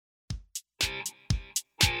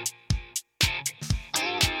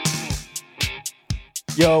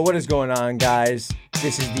Yo, what is going on, guys?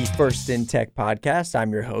 This is the First in Tech podcast.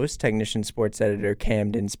 I'm your host, Technician Sports Editor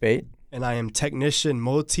Camden Spate. And I am Technician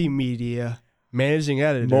Multimedia Managing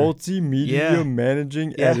Editor.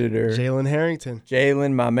 Managing Editor. Jalen Harrington.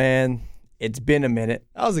 Jalen, my man, it's been a minute.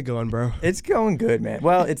 How's it going, bro? It's going good, man.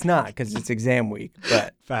 Well, it's not because it's exam week,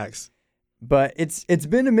 but Facts. But it's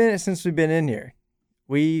been a minute since we've been in here.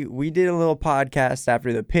 We did a little podcast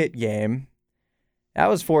after the Pitt game. That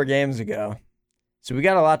was 4 games ago. So we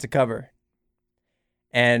got a lot to cover.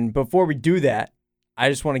 And before we do that, I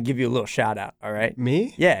just want to give you a little shout out, all right?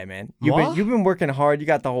 Me? Yeah, man. You've been working hard. You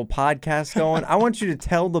got the whole podcast going. I want you to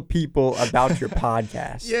tell the people about your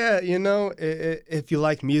podcast. Yeah, you know, if you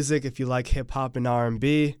like music, if you like hip hop and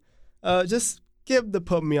R&B, just give the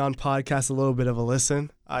Put Me On podcast a little bit of a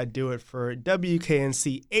listen. I do it for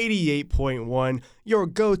WKNC 88.1, your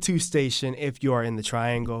go-to station if you are in the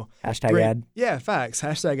Triangle. Hashtag ad. Yeah, facts.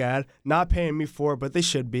 Hashtag ad. Not paying me for it, but they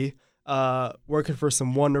should be. Working for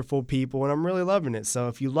some wonderful people, and I'm really loving it. So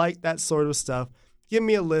if you like that sort of stuff, give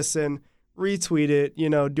me a listen, retweet it, you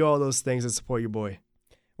know, do all those things and support your boy.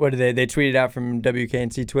 What did they tweeted out from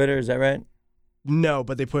WKNC Twitter? Is that right? No,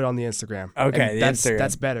 but they put it on the Instagram. Okay, Instagram.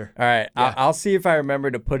 That's better. All right. Yeah. I'll see if I remember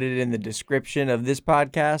to put it in the description of this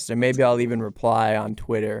podcast, and maybe I'll even reply on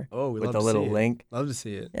Twitter with a little link. Love to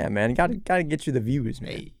see it. Yeah, man. Gotta get you the views,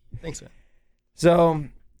 man. Hey, thanks, man. So,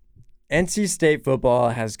 NC State football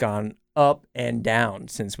has gone up and down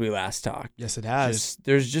since we last talked. Yes, it has.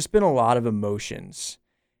 There's just been a lot of emotions.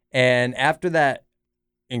 And after that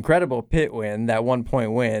incredible Pitt win, that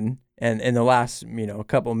 1-point win, and in the last,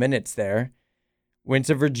 couple minutes there, went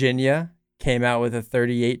to Virginia, came out with a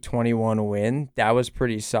 38-21 win. That was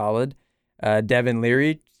pretty solid. Devin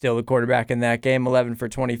Leary, still the quarterback in that game, 11 for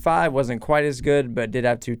 25. Wasn't quite as good, but did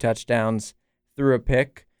have 2 touchdowns, threw a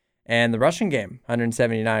pick. And the rushing game,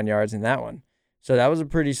 179 yards in that one. So that was a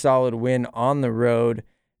pretty solid win on the road.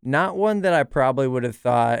 Not one that I probably would have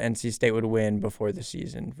thought NC State would win before the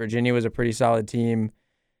season. Virginia was a pretty solid team.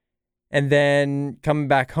 And then coming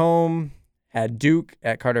back home, had Duke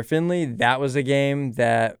at Carter Finley. That was a game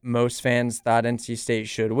that most fans thought NC State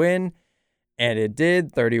should win, and it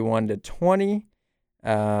did, 31-20.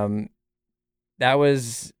 That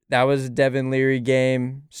was a Devin Leary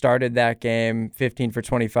game. Started that game, 15 for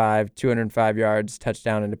 25, 205 yards,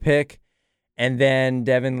 touchdown and a pick. And then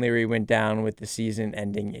Devin Leary went down with the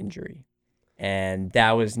season-ending injury, and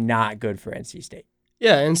that was not good for NC State.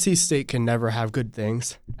 Yeah, NC State can never have good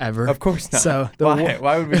things, ever. Of course not. So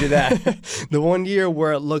Why would we do that? The one year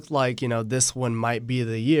where it looked like, this one might be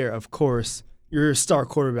the year, of course, your star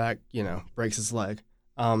quarterback, breaks his leg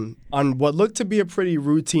on what looked to be a pretty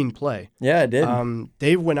routine play. Yeah, it did.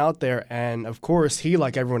 Dave went out there, and, of course, he,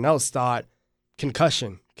 like everyone else, thought,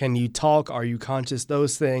 concussion. Can you talk? Are you conscious?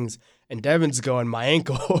 Those things. And Devin's going, my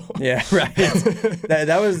ankle. Yeah, right.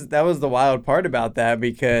 that was the wild part about that,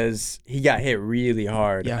 because he got hit really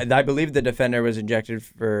hard. Yeah. I believe the defender was ejected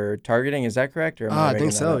for targeting. Is that correct? Or I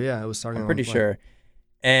think so. Yeah, it was targeting. I'm pretty sure.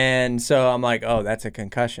 And so I'm like, oh, that's a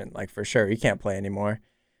concussion. Like, for sure. He can't play anymore.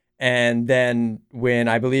 And then when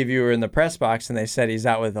I believe you were in the press box and they said he's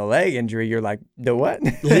out with a leg injury, you're like, the what?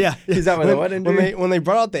 Yeah. He's out with a what injury? When they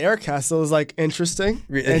brought out the air cast, it was like, interesting.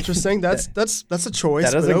 That's a choice.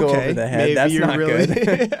 That doesn't go over the head. Maybe that's not really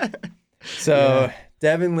good. So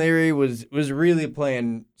Devin Leary was really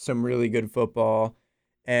playing some really good football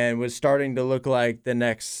and was starting to look like the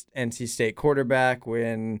next NC State quarterback,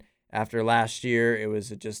 when after last year it was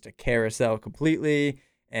just a carousel completely.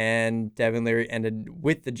 And Devin Leary ended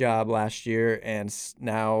with the job last year and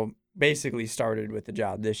now basically started with the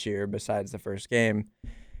job this year besides the first game.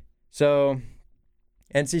 So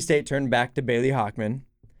NC State turned back to Bailey Hockman.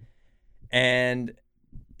 And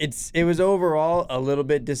it was overall a little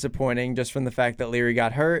bit disappointing just from the fact that Leary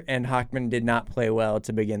got hurt and Hockman did not play well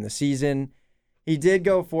to begin the season. He did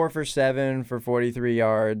go 4 for 7 for 43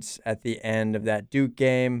 yards at the end of that Duke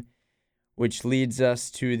game, which leads us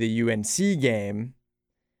to the UNC game,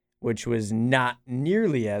 which was not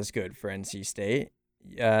nearly as good for NC State.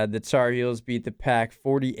 The Tar Heels beat the Pack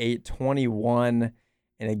 48-21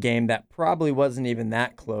 in a game that probably wasn't even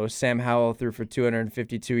that close. Sam Howell threw for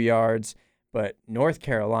 252 yards, but North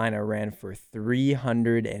Carolina ran for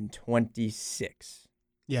 326.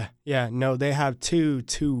 Yeah. No, they have two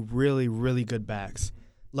really, really good backs,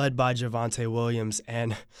 led by Javonte Williams,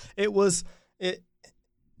 and I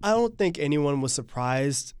don't think anyone was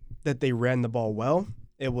surprised that they ran the ball well.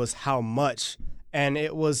 It was how much, and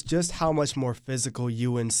it was just how much more physical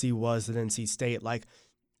UNC was than NC State.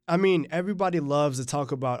 Everybody loves to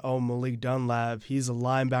talk about, Malik Dunlap, he's a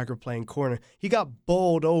linebacker playing corner. He got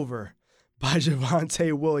bowled over by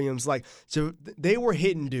Javonte Williams. Like, they were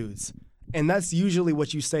hitting dudes. And that's usually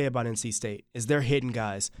what you say about NC State, is they're hitting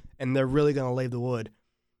guys, and they're really going to lay the wood.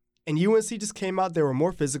 And UNC just came out. They were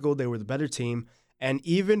more physical. They were the better team. And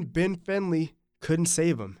even Ben Finley couldn't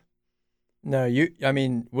save them. No,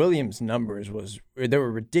 Williams' numbers they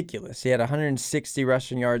were ridiculous. He had 160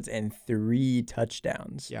 rushing yards and 3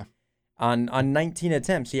 touchdowns. Yeah. On 19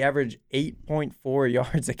 attempts, he averaged 8.4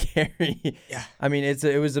 yards a carry. Yeah. I mean,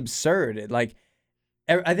 it was absurd.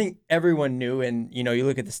 I think everyone knew, and you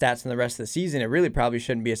look at the stats from the rest of the season, it really probably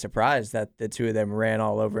shouldn't be a surprise that the two of them ran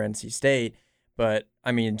all over NC State. But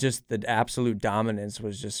I mean, just the absolute dominance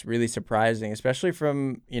was just really surprising, especially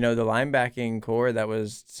from the linebacking core that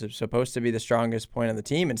was supposed to be the strongest point on the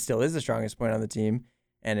team and still is the strongest point on the team,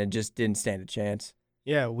 and it just didn't stand a chance.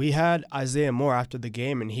 Yeah, we had Isaiah Moore after the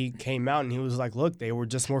game, and he came out and he was like, "Look, they were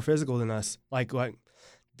just more physical than us. Like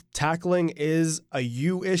tackling is a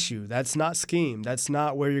you issue. That's not scheme. That's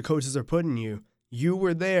not where your coaches are putting you. You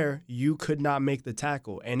were there. You could not make the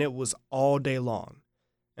tackle, and it was all day long."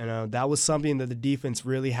 And that was something that the defense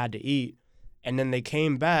really had to eat. And then they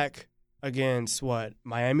came back against,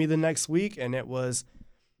 Miami the next week, and it was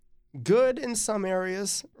good in some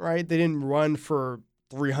areas, right? They didn't run for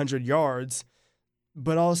 300 yards,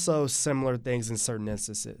 but also similar things in certain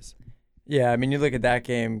instances. Yeah, I mean, you look at that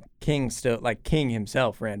game, King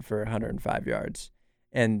himself ran for 105 yards.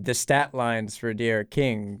 And the stat lines for D'Eriq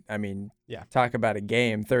King, I mean, talk about a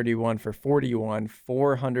game, 31 for 41,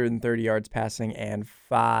 430 yards passing, and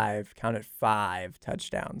 5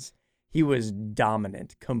 touchdowns. He was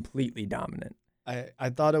dominant, completely dominant. I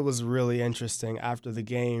thought it was really interesting. After the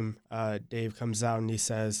game, Dave comes out and he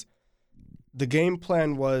says, the game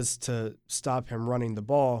plan was to stop him running the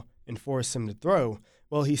ball and force him to throw.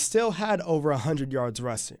 Well, he still had over 100 yards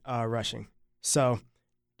rushing. So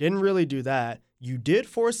didn't really do that. You did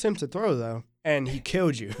force him to throw, though, and he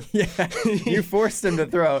killed you. Yeah, you forced him to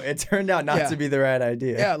throw. It turned out not to be the right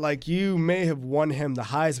idea. Yeah, like you may have won him the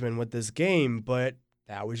Heisman with this game, but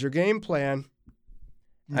that was your game plan.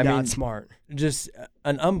 Not smart. Just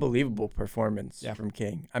an unbelievable performance from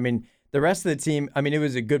King. I mean, the rest of the team, it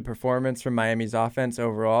was a good performance from Miami's offense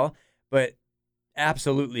overall, but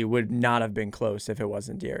absolutely would not have been close if it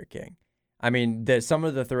wasn't D'Eriq King. I mean, some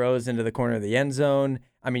of the throws into the corner of the end zone,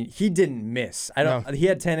 he didn't miss. He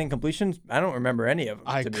had 10 incompletions. I don't remember any of them,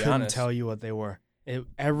 to be honest. I couldn't tell you what they were.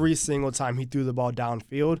 Every single time he threw the ball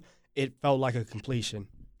downfield, it felt like a completion.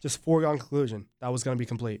 Just foregone conclusion. That was going to be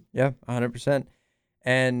complete. Yeah, 100%.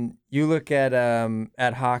 And you look at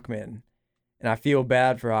Hockman, and I feel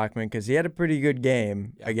bad for Hockman because he had a pretty good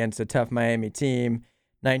game against a tough Miami team.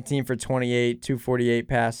 19 for 28, 248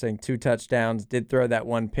 passing, 2 touchdowns. Did throw that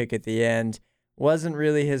one pick at the end. Wasn't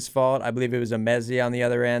really his fault. I believe it was a Mezzi on the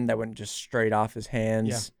other end that went just straight off his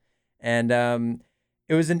hands. Yeah. And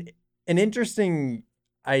it was an interesting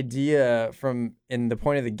idea in the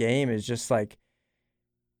point of the game is just like,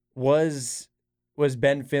 was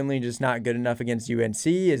Ben Finley just not good enough against UNC?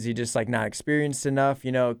 Is he just not experienced enough?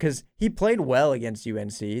 Because he played well against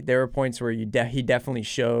UNC. There were points where he definitely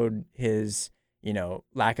showed his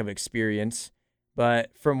lack of experience.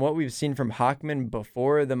 But from what we've seen from Hockman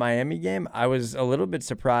before the Miami game, I was a little bit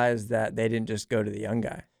surprised that they didn't just go to the young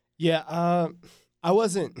guy. Yeah, I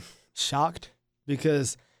wasn't shocked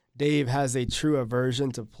because Dave has a true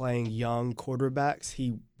aversion to playing young quarterbacks.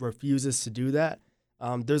 He refuses to do that.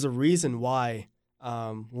 There's a reason why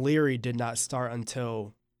Leary did not start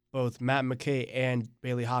until both Matt McKay and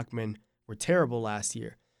Bailey Hockman were terrible last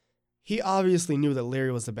year. He obviously knew that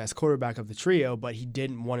Leary was the best quarterback of the trio, but he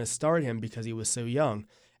didn't want to start him because he was so young.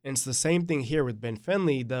 And it's the same thing here with Ben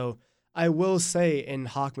Finley, though I will say in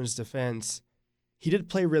Hockman's defense, he did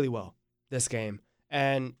play really well this game.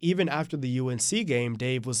 And even after the UNC game,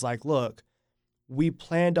 Dave was like, look, we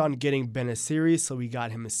planned on getting Ben a series, so we got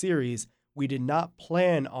him a series. We did not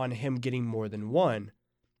plan on him getting more than one.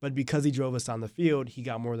 But because he drove us down the field, he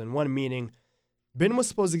got more than one, meaning Ben was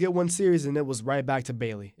supposed to get one series, and it was right back to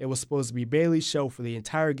Bailey. It was supposed to be Bailey's show for the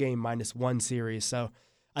entire game minus one series. So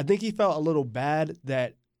I think he felt a little bad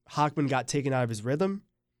that Hockman got taken out of his rhythm,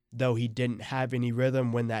 though he didn't have any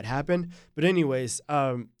rhythm when that happened. But anyways,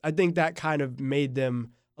 I think that kind of made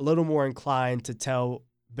them a little more inclined to tell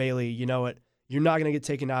Bailey, you know what, you're not going to get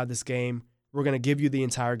taken out of this game. We're going to give you the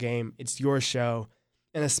entire game. It's your show.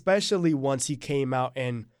 And especially once he came out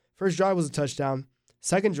and first drive was a touchdown.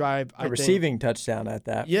 Second drive, a receiving touchdown at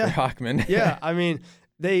that for Hockman. Yeah, I mean,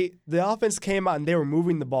 the offense came out and they were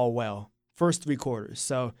moving the ball well first 3 quarters.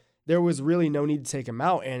 So there was really no need to take him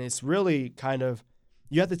out. And it's really kind of,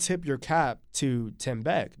 you have to tip your cap to Tim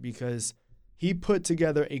Beck because he put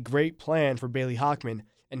together a great plan for Bailey Hockman,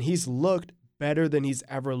 and he's looked better than he's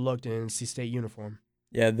ever looked in an NC State uniform.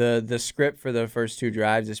 Yeah, the script for the first two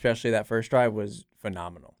drives, especially that first drive, was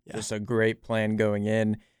phenomenal. Yeah. Just a great plan going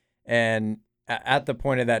in. And at the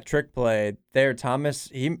point of that trick play there,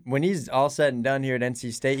 Thomas, when he's all said and done here at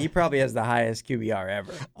NC State, he probably has the highest QBR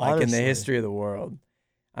ever, like in the history of the world.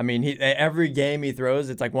 I mean, every game he throws,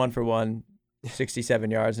 it's like 1 for 1,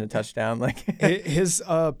 67 yards and a touchdown. Like his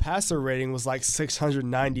passer rating was like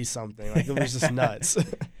 690 something. Like it was just nuts.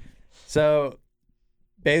 So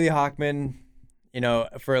Bailey Hockman,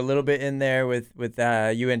 for a little bit in there with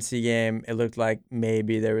UNC game, it looked like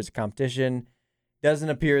maybe there was a competition. Doesn't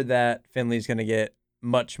appear that Finley's going to get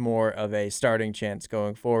much more of a starting chance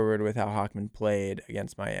going forward with how Hockman played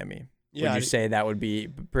against Miami. Yeah, would you say that would be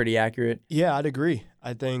pretty accurate? Yeah, I'd agree.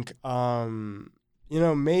 I think,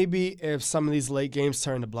 maybe if some of these late games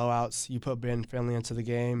turn to blowouts, you put Ben Finley into the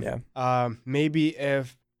game. Yeah. Maybe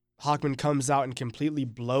if Hockman comes out and completely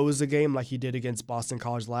blows a game like he did against Boston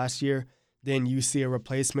College last year, then you see a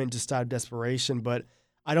replacement just out of desperation. But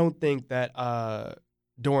I don't think that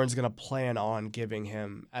Doeren's going to plan on giving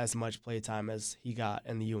him as much playtime as he got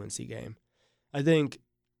in the UNC game. I think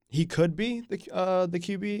he could be the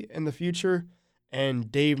QB in the future,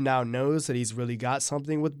 and Dave now knows that he's really got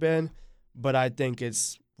something with Ben, but I think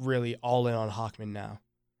it's really all in on Hockman now.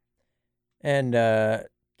 And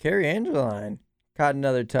Kerry Angeline caught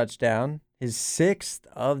another touchdown, his 6th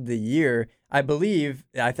of the year. I believe,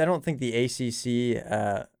 I don't think the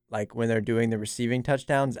ACC, when they're doing the receiving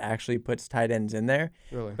touchdowns, actually puts tight ends in there.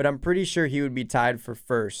 Really? But I'm pretty sure he would be tied for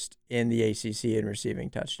first in the ACC in receiving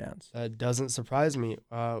touchdowns. That doesn't surprise me.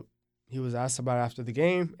 He was asked about it after the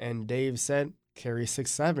game, and Dave said, Kerry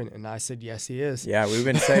 6'7", and I said, yes, he is. Yeah, we've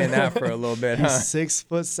been saying that for a little bit, huh? He's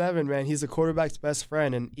 6'7", man. He's a quarterback's best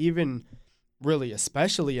friend, and even really,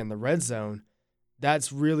 especially in the red zone,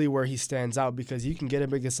 that's really where he stands out because you can get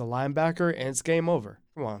him against a linebacker, and it's game over.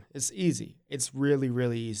 Come on, it's easy. It's really,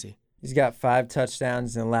 really easy. He's got 5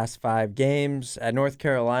 touchdowns in the last 5 games. At North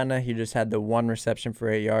Carolina, he just had the 1 reception for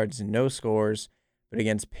 8 yards and no scores. But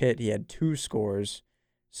against Pitt, he had 2 scores.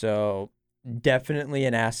 So definitely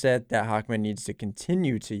an asset that Hockman needs to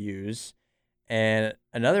continue to use. And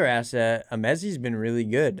another asset, Emezi's been really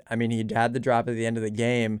good. I mean, he had the drop at the end of the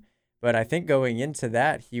game, but I think going into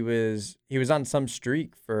that, he was on some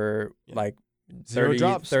streak for like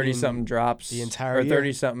 30-something drops the entire or year.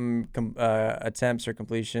 30-something attempts or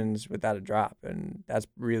completions without a drop, and that's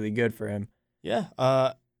really good for him. Yeah,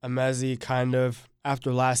 Emezi kind of,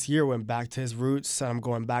 after last year, went back to his roots, said I'm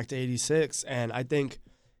going back to 86, and I think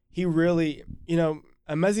he really,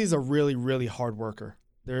 Emezi's a really, really hard worker.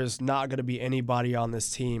 There's not going to be anybody on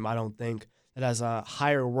this team, I don't think, that has a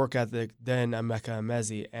higher work ethic than Emeka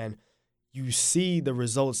Emezi, and you see the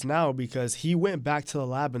results now because he went back to the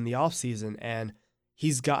lab in the offseason and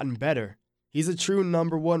he's gotten better. He's a true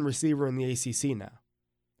number 1 receiver in the ACC now.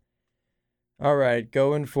 All right,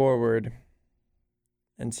 going forward,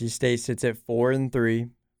 NC State sits at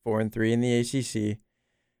 4-3, 4-3 in the ACC.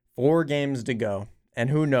 4 games to go. And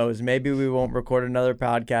who knows, maybe we won't record another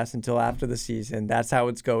podcast until after the season. That's how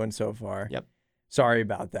it's going so far. Yep. Sorry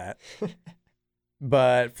about that.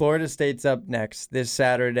 But Florida State's up next this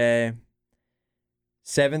Saturday.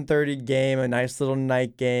 7:30 game, a nice little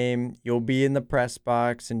night game. You'll be in the press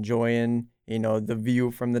box enjoying, the view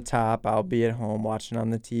from the top. I'll be at home watching on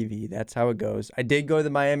the TV. That's how it goes. I did go to the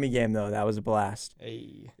Miami game, though. That was a blast.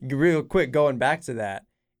 Hey. Real quick, going back to that,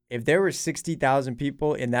 if there were 60,000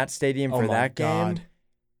 people in that stadium for that game,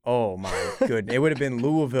 oh, my goodness. It would have been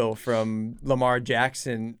Louisville from Lamar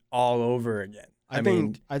Jackson all over again. I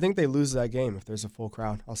think they lose that game if there's a full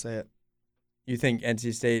crowd. I'll say it. You think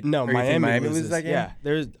NC State? No, Miami loses that game.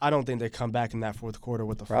 Yeah, I don't think they come back in that fourth quarter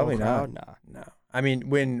with the Probably full crowd. No. I mean,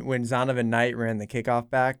 when Zonovan Knight ran the kickoff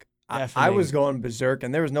back, I was going berserk,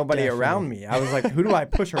 and there was nobody around me. I was like, who do I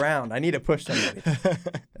push around? I need to push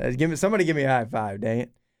somebody. Somebody give me a high five, dang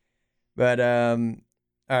it. But all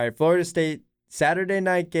right, Florida State Saturday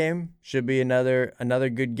night game should be another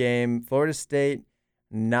good game. Florida State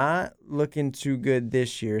not looking too good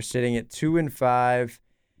this year, sitting at 2-5.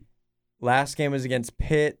 Last game was against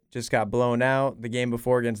Pitt, just got blown out. The game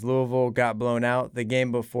before against Louisville got blown out. The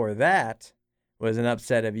game before that was an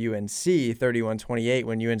upset of UNC, 31-28,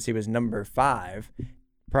 when UNC was number 5.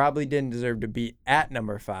 Probably didn't deserve to be at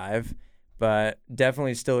number 5, but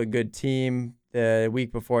definitely still a good team. The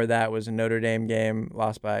week before that was a Notre Dame game,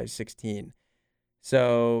 lost by 16.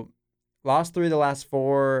 So lost 3 of the last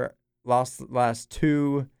 4, lost the last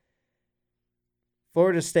 2.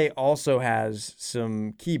 Florida State also has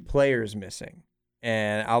some key players missing,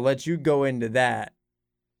 and I'll let you go into that.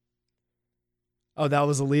 Oh, that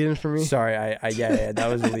was a lead-in for me? Sorry, yeah, that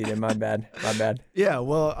was a lead-in. My bad. Yeah,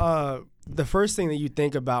 well, the first thing that you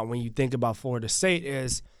think about when you think about Florida State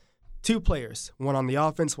is two players, one on the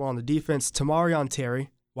offense, one on the defense. Tamarion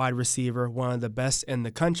Terry, wide receiver, one of the best in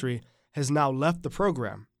the country, has now left the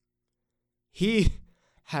program. He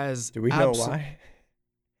has. Do we know why?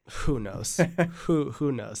 Who knows?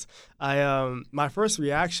 Who knows? My first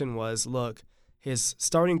reaction was, look, his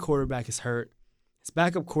starting quarterback is hurt. His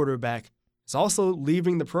backup quarterback is also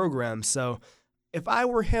leaving the program. So if I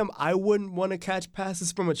were him, I wouldn't want to catch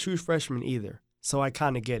passes from a true freshman either. So I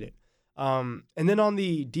kind of get it. And then on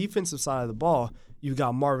the defensive side of the ball, you've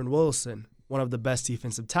got Marvin Wilson, one of the best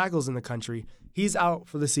defensive tackles in the country. He's out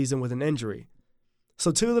for the season with an injury.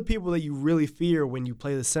 So two of the people that you really fear when you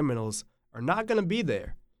play the Seminoles are not going to be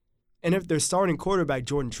there. And if their starting quarterback,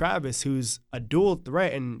 Jordan Travis, who's a dual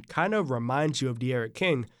threat and kind of reminds you of De'Aaron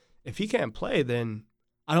King, if he can't play, then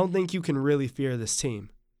I don't think you can really fear this team.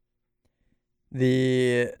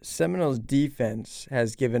 The Seminoles defense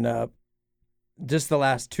has given up just the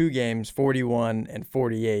last two games, 41 and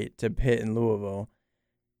 48 to Pitt and Louisville.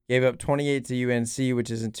 Gave up 28 to UNC, which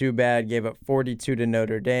isn't too bad. Gave up 42 to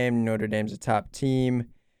Notre Dame. Notre Dame's a top team.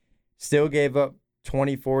 Still gave up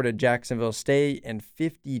 24 to Jacksonville State and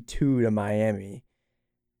 52 to Miami.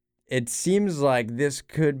 It seems like this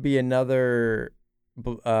could be another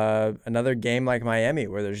game like Miami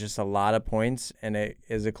where there's just a lot of points and it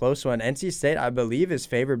is a close one. NC State, I believe, is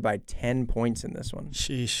favored by 10 points in this one.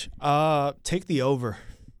 Sheesh. Take the over.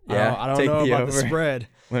 Yeah, I don't know about the spread.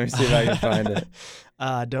 Let me see if I can find it.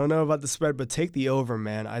 Don't know about the spread, but take the over,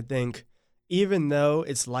 man. I think even though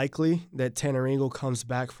it's likely that Tanner Ingle comes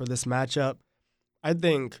back for this matchup, I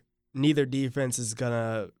think neither defense is going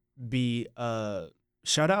to be a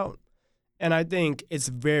shutout. And I think it's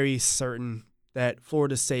very certain that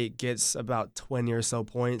Florida State gets about 20 or so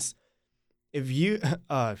points. If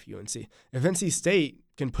NC State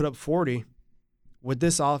can put up 40 with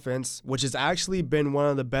this offense, which has actually been one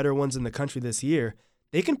of the better ones in the country this year,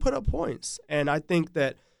 they can put up points. And I think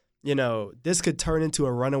that, this could turn into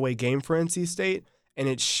a runaway game for NC State, and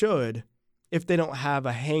it should if they don't have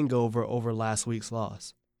a hangover over last week's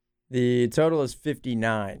loss. The total is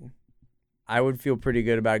 59. I would feel pretty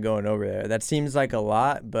good about going over there. That seems like a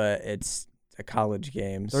lot, but it's a college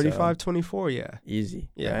game. 35-24, yeah. Easy.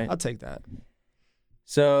 Yeah, right? I'll take that.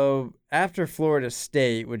 So after Florida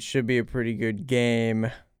State, which should be a pretty good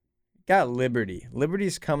game, got Liberty.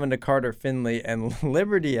 Liberty's coming to Carter Finley, and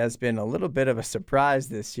Liberty has been a little bit of a surprise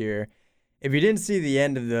this year. If you didn't see the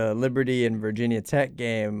end of the Liberty and Virginia Tech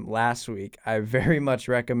game last week, I very much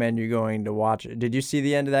recommend you going to watch it. Did you see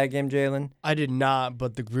the end of that game, Jalen? I did not,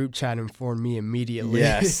 but the group chat informed me immediately.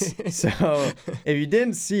 Yes. So if you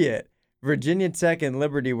didn't see it, Virginia Tech and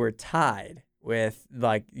Liberty were tied with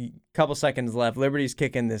like a couple seconds left. Liberty's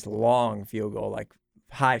kicking this long field goal, like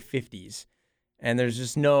high 50s. And there's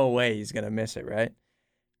just no way he's going to miss it, right?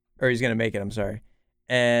 Or he's going to make it, I'm sorry.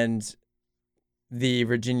 And the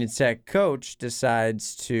Virginia Tech coach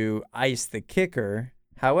decides to ice the kicker.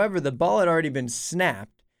 However, the ball had already been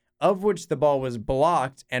snapped, of which the ball was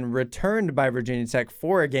blocked and returned by Virginia Tech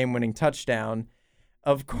for a game-winning touchdown.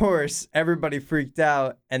 Of course, everybody freaked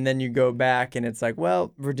out, and then you go back, and it's like,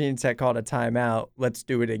 well, Virginia Tech called a timeout. Let's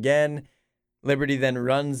do it again. Liberty then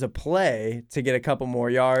runs a play to get a couple more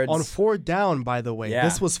yards. On 4th down, by the way. Yeah.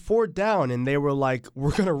 This was 4th down, and they were like,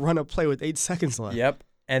 we're going to run a play with 8 seconds left. Yep.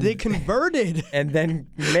 And they converted. And then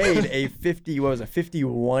made a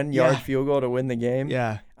 51-yard field goal to win the game.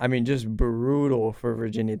 Yeah. I mean, just brutal for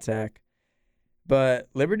Virginia Tech. But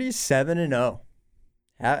Liberty's 7-0.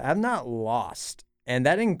 Have not lost. And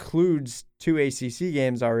that includes 2 ACC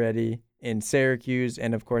games already in Syracuse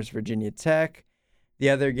and, of course, Virginia Tech. The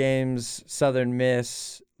other games, Southern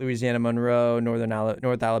Miss, Louisiana Monroe,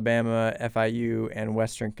 North Alabama, FIU, and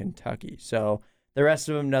Western Kentucky. So the rest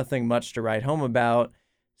of them, nothing much to write home about.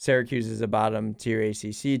 Syracuse is a bottom-tier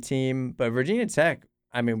ACC team. But Virginia Tech,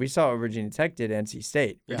 I mean, we saw what Virginia Tech did at NC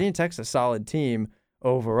State. Yeah. Virginia Tech's a solid team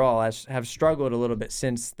overall. Have struggled a little bit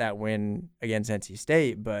since that win against NC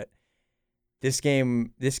State, but this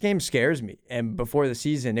game scares me. And before the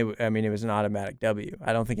season, it was an automatic W.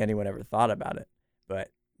 I don't think anyone ever thought about it. But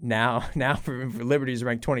now for Liberty's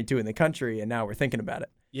ranked 22 in the country, and now we're thinking about it.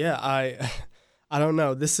 Yeah, I don't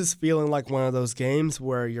know. This is feeling like one of those games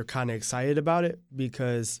where you're kind of excited about it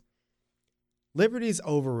because Liberty's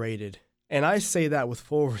overrated. And I say that with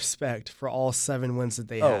full respect for all 7 wins that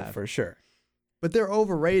they have. Oh, for sure. But they're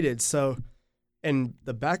overrated. So in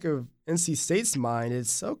the back of NC State's mind,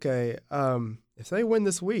 it's okay. If they win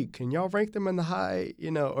this week, can y'all rank them in the high,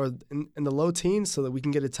 or in the low teens so that we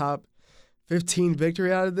can get a top 15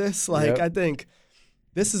 victory out of this? Yep. I think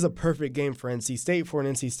this is a perfect game for NC State, for an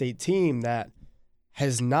NC State team that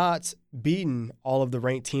has not beaten all of the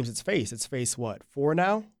ranked teams it's faced. It's faced, what, 4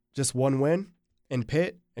 now? Just 1 win in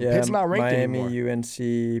Pitt? And Pitt's not ranked anymore. Miami,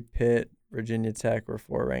 UNC, Pitt, Virginia Tech were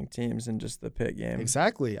 4 ranked teams in just the Pitt game.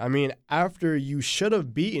 Exactly. I mean, after you should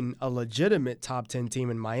have beaten a legitimate top 10 team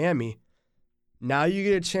in Miami, now you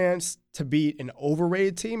get a chance to beat an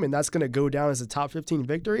overrated team, and that's going to go down as a top 15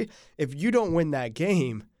 victory. If you don't win that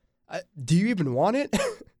game, do you even want it?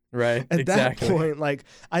 Right. At exactly. that point, like,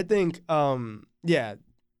 I think,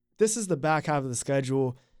 this is the back half of the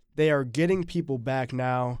schedule. They are getting people back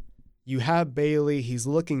now. You have Bailey. He's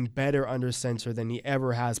looking better under center than he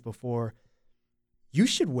ever has before. You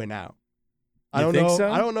should win out. I don't know.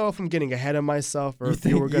 So? I don't know if I'm getting ahead of myself or if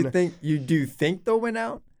you were going to. You do think they'll win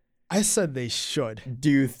out? I said they should. Do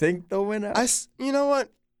you think they'll win out? You know what?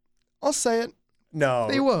 I'll say it. No.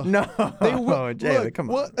 They will. No. They will. Jaylen, Look, come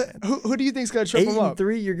on. Who do you think's going to trip them up?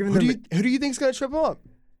 8-3, you're giving them. Who do you think's going to trip them up?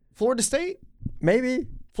 Florida State? Maybe.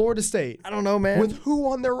 Florida State. I don't know, man. With who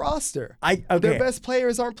on their roster? Okay. Their best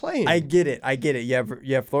players aren't playing. I get it.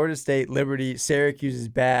 You have Florida State, Liberty, Syracuse is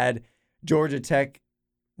bad, Georgia Tech,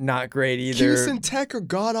 not great either. Houston Tech are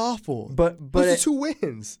god awful. But those are 2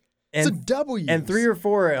 wins. It's a W. And 3 or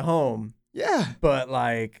 4 at home. Yeah. But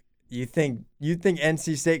like you think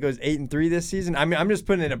NC State goes 8-3 this season? I mean, I'm just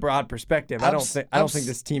putting it in a broad perspective. I don't think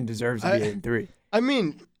this team deserves to be 8-3. I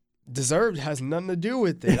mean, deserved has nothing to do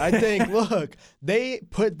with it. I think, look, they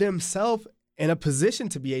put themselves in a position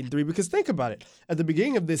to be 8-3 because think about it. At the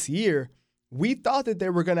beginning of this year, we thought that they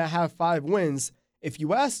were going to have 5 wins. If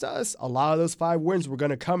you asked us, a lot of those 5 wins were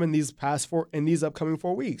going to come in these upcoming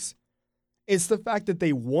 4 weeks. It's the fact that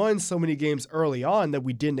they won so many games early on that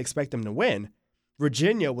we didn't expect them to win.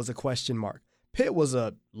 Virginia was a question mark. Pitt was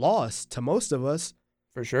a loss to most of us.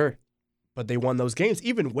 For sure. But they won those games.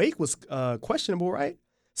 Even Wake was questionable, right?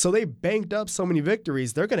 So they banked up so many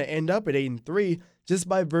victories. They're going to end up at 8-3 just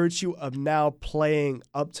by virtue of now playing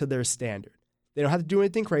up to their standard. They don't have to do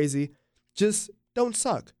anything crazy. Just don't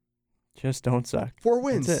suck. Just don't suck. 4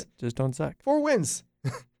 wins. That's it. Just don't suck. 4 wins.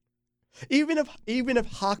 Even if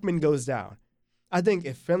Hockman goes down, I think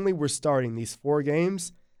if Finley were starting these 4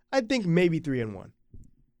 games, I think maybe 3-1.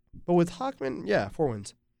 But with Hockman, yeah, 4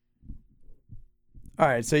 wins. All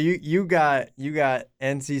right, so you got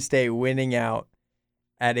NC State winning out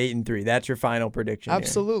at 8-3. That's your final prediction.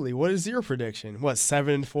 Absolutely. Here. What is your prediction? What,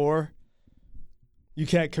 7-4? You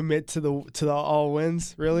can't commit to the all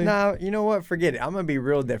wins, really? No, you know what? Forget it. I'm gonna be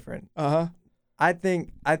real different. Uh-huh. I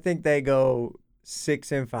think they go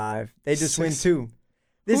 6-5. They just win 2.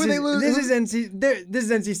 This is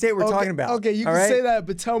NC State we're talking about. Okay, you can say that,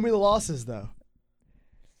 but tell me the losses though.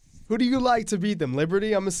 Who do you like to beat them?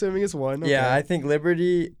 Liberty, I'm assuming is 1. Okay. Yeah, I think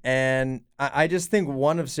Liberty, and I just think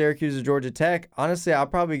one of Syracuse or Georgia Tech. Honestly, I'll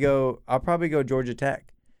probably go Georgia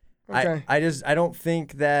Tech. Okay. I don't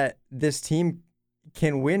think that this team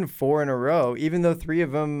can win 4 in a row, even though 3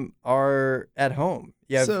 of them are at home.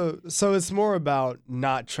 Yeah. So it's more about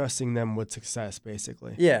not trusting them with success,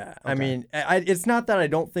 basically. Yeah. Okay. I mean, it's not that I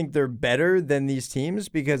don't think they're better than these teams,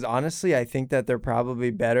 because honestly, I think that they're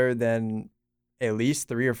probably better than at least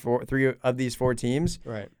 3 of these 4 teams.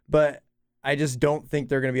 Right. But I just don't think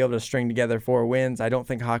they're going to be able to string together 4 wins. I don't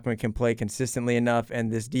think Hockman can play consistently enough,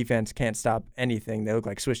 and this defense can't stop anything. They look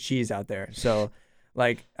like Swiss cheese out there. So,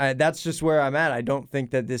 that's just where I'm at. I don't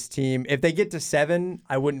think that this team, if they get to 7,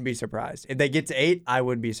 I wouldn't be surprised. If they get to 8, I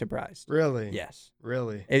would be surprised. Really? Yes.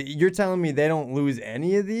 Really? You're telling me they don't lose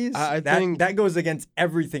any of these? I think that goes against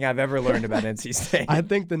everything I've ever learned about NC State. I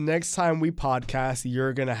think the next time we podcast,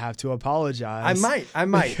 you're going to have to apologize. I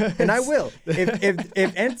might, and I will. If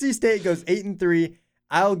NC State goes 8-3,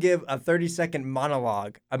 I'll give a 30-second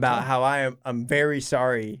monologue about how I'm very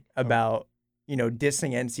sorry about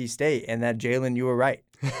dissing NC State, and that Jaylen, you were right.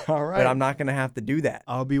 All right. But I'm not going to have to do that.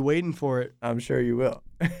 I'll be waiting for it. I'm sure you will.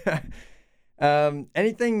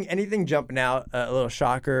 Anything jumping out, a little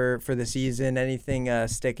shocker for the season? Anything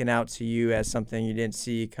sticking out to you as something you didn't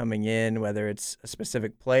see coming in, whether it's a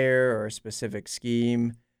specific player or a specific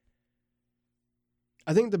scheme?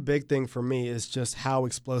 I think the big thing for me is just how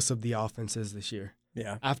explosive the offense is this year.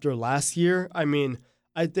 Yeah. After last year, I mean,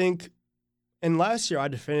 I think, and last year I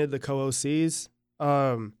defended the co-OCs.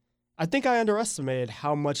 I think I underestimated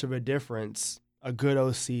how much of a difference a good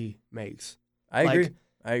OC makes. I agree.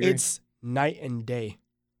 It's night and day.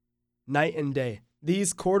 Night and day.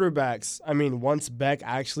 These quarterbacks, I mean, once Beck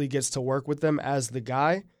actually gets to work with them as the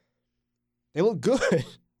guy, they look good.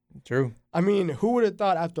 True. I mean, who would have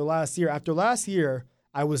thought after last year? After last year,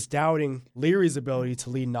 I was doubting Leary's ability to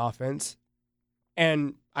lead an offense.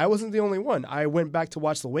 And I wasn't the only one. I went back to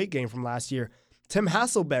watch the Wake game from last year. Tim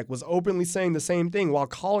Hasselbeck was openly saying the same thing while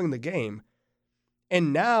calling the game.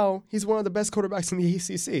 And now he's one of the best quarterbacks in the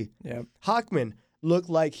ACC. Yep. Hockman looked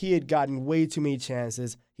like he had gotten way too many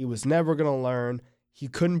chances. He was never going to learn. He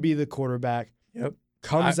couldn't be the quarterback. Yep.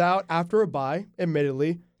 Comes out after a bye,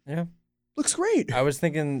 admittedly. Yeah. Looks great. I was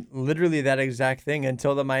thinking literally that exact thing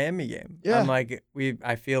until the Miami game. Yeah. I'm like,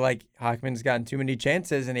 I feel like Hockman's gotten too many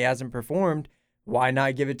chances and he hasn't performed. Why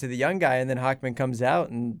not give it to the young guy? And then Hockman comes out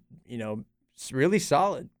and, it's really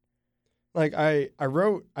solid. Like I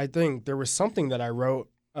wrote, I think there was something that I wrote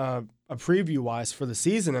a preview-wise for the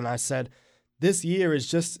season, and I said, this year is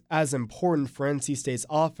just as important for NC State's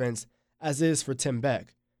offense as it is for Tim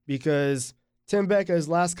Beck. Because Tim Beck, at his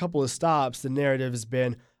last couple of stops, the narrative has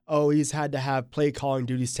been, he's had to have play calling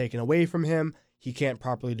duties taken away from him. He can't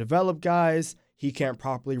properly develop guys. He can't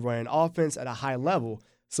properly run an offense at a high level.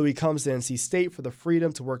 So he comes to NC State for the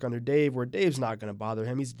freedom to work under Dave, where Dave's not going to bother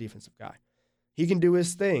him. He's a defensive guy. He can do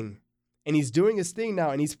his thing. And he's doing his thing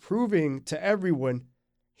now, and he's proving to everyone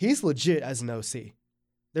he's legit as an OC.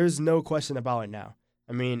 There's no question about it now.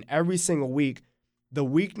 I mean, every single week, the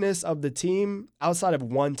weakness of the team, outside of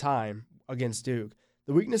one time against Duke,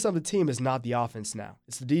 the weakness of the team is not the offense now.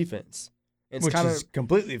 It's the defense. It's Which is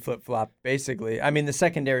completely flip-flop, basically. I mean, the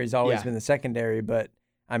secondary's always been the secondary, but,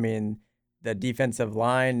 I mean, the defensive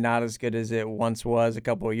line, not as good as it once was a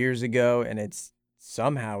couple of years ago, and it's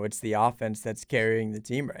the offense that's carrying the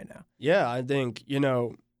team right now. Yeah, I think,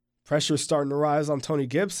 pressure's starting to rise on Tony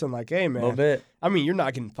Gibson. Like, hey, man. A little bit. I mean, you're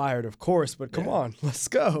not getting fired, of course, but come on, let's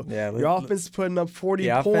go. Yeah, your offense is putting up 40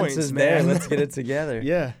 points. The offense is man. there. Let's get it together.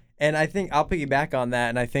 Yeah. And I think I'll piggyback on that,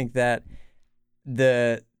 and I think that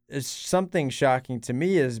something shocking to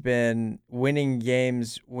me has been winning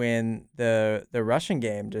games when the rushing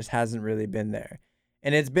game just hasn't really been there.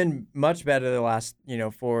 And it's been much better the last,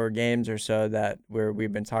 4 games or so that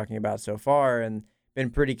we've been talking about so far and been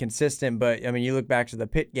pretty consistent. But, I mean, you look back to the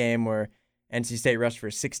Pitt game where NC State rushed for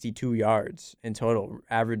 62 yards in total,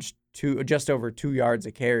 averaged just over 2 yards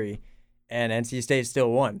a carry, and NC State still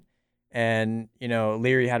won. And,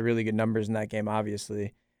 Leary had really good numbers in that game,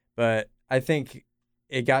 obviously. But I think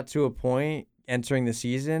it got to a point entering the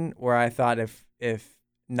season where I thought if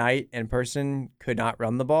Knight and Person could not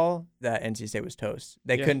run the ball, that NC State was toast.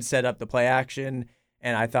 They couldn't set up the play action,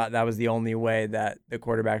 and I thought that was the only way that the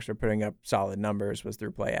quarterbacks were putting up solid numbers was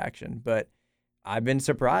through play action. But I've been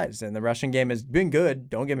surprised, and the rushing game has been good.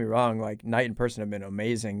 Don't get me wrong. Like, Knight and Person have been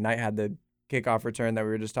amazing. Knight had the kickoff return that we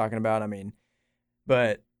were just talking about. I mean,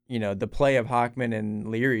 but, the play of Hockman and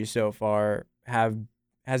Leary so far has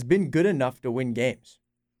been good enough to win games.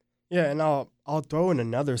 Yeah, and I'll throw in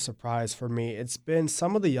another surprise for me. It's been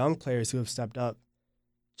some of the young players who have stepped up.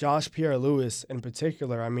 Josh Pierre-Louis in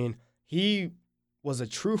particular. I mean, he was a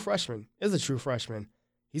true freshman, is a true freshman.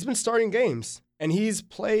 He's been starting games, and he's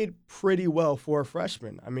played pretty well for a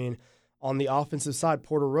freshman. I mean, on the offensive side,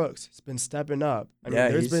 Porter Rooks has been stepping up.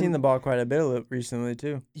 He's seen the ball quite a bit recently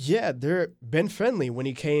too. Yeah, Ben Finley, when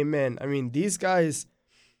he came in. I mean, these guys,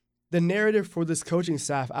 the narrative for this coaching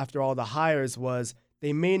staff after all the hires was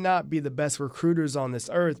they may not be the best recruiters on this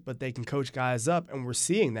earth, but they can coach guys up, and we're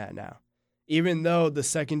seeing that now. Even though the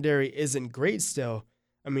secondary isn't great still,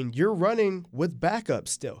 I mean, you're running with backups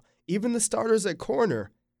still. Even the starters at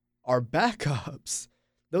corner are backups.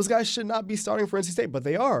 Those guys should not be starting for NC State, but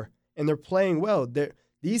they are, and they're playing well.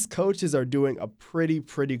 These coaches are doing a pretty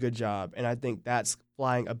good job, and I think that's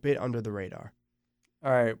flying a bit under the radar.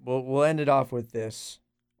 All right, well, we'll end it off with this.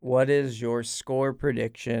 What is your score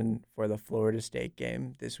prediction for the Florida State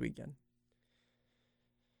game this weekend?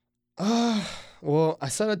 Well, I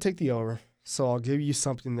said I'd take the over, so I'll give you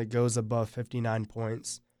something that goes above 59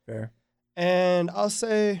 points. Fair. And I'll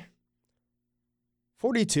say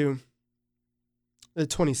 42-27.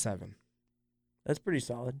 That's pretty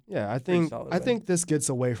solid. Yeah, I think this gets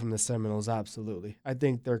away from the Seminoles, absolutely. I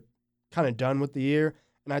think they're kind of done with the year,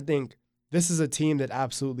 and I think this is a team that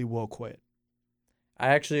absolutely will quit. I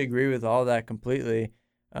actually agree with all that completely.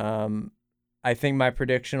 I think my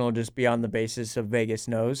prediction will just be on the basis of Vegas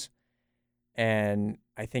knows. And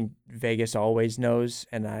I think Vegas always knows,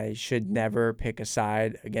 and I should never pick a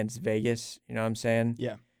side against Vegas. You know what I'm saying?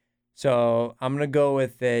 Yeah. So I'm going to go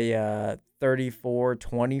with a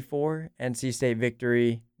 34-24 NC State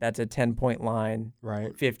victory. That's a 10-point line.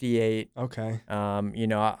 Right. 58. Okay.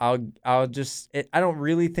 I'll just I don't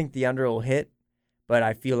really think the under will hit, but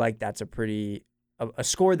I feel like that's a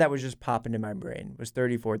score that was just popping in my brain was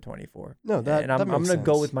 34-24. No, and I'm going to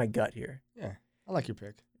go with my gut here. Yeah. I like your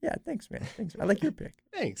pick. Yeah, thanks, man. Thanks. I like your pick.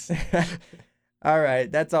 Thanks. All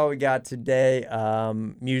right, that's all we got today.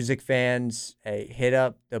 Music fans, hey, hit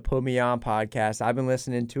up the Put Me On podcast. I've been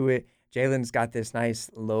listening to it. Jalen's got this nice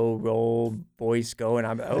low roll voice going.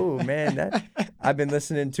 I'm man, I've been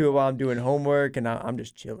listening to it while I'm doing homework, and I'm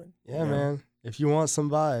just chilling. Yeah, man. If you want some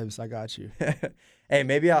vibes, I got you. Hey,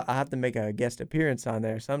 maybe I'll have to make a guest appearance on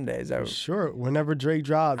there some days. Sure. Whenever Drake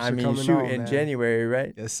drops, I mean, coming shoot, on, in man. January,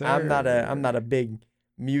 right? Yes, sir. I'm not a big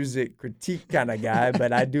music critique kind of guy,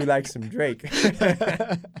 but I do like some Drake.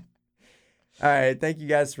 All right, thank you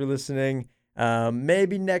guys for listening.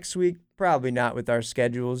 Maybe next week, probably not with our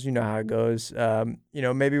schedules. You know how it goes.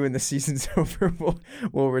 Maybe when the season's over,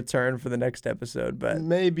 we'll return for the next episode. But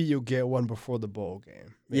maybe you'll get one before the bowl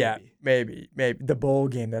game. Maybe. Yeah, maybe the bowl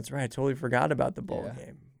game. That's right. I totally forgot about the bowl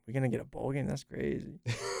game. We're gonna get a bowl game. That's crazy.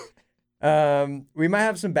 We might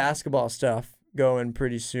have some basketball stuff going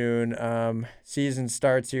pretty soon. Season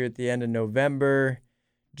starts here at the end of November.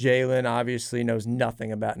 Jalen obviously knows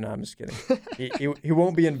nothing about. No, I'm just kidding. He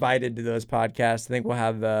won't be invited to those podcasts. I think we'll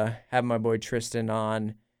have my boy Tristan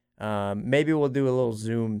on. Maybe we'll do a little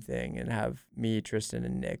Zoom thing and have me, Tristan,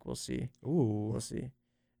 and Nick. We'll see. Ooh, we'll see.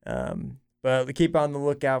 But keep on the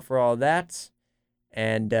lookout for all that.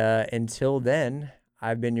 And until then,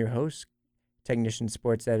 I've been your host, Technician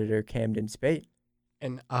Sports Editor Camden Spate.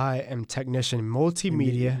 And I am Technician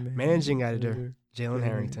Multimedia Managing Editor Jalen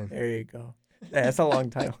Harrington. There you go. Yeah, that's a long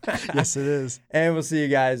title. Yes, it is. And we'll see you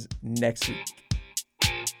guys next week.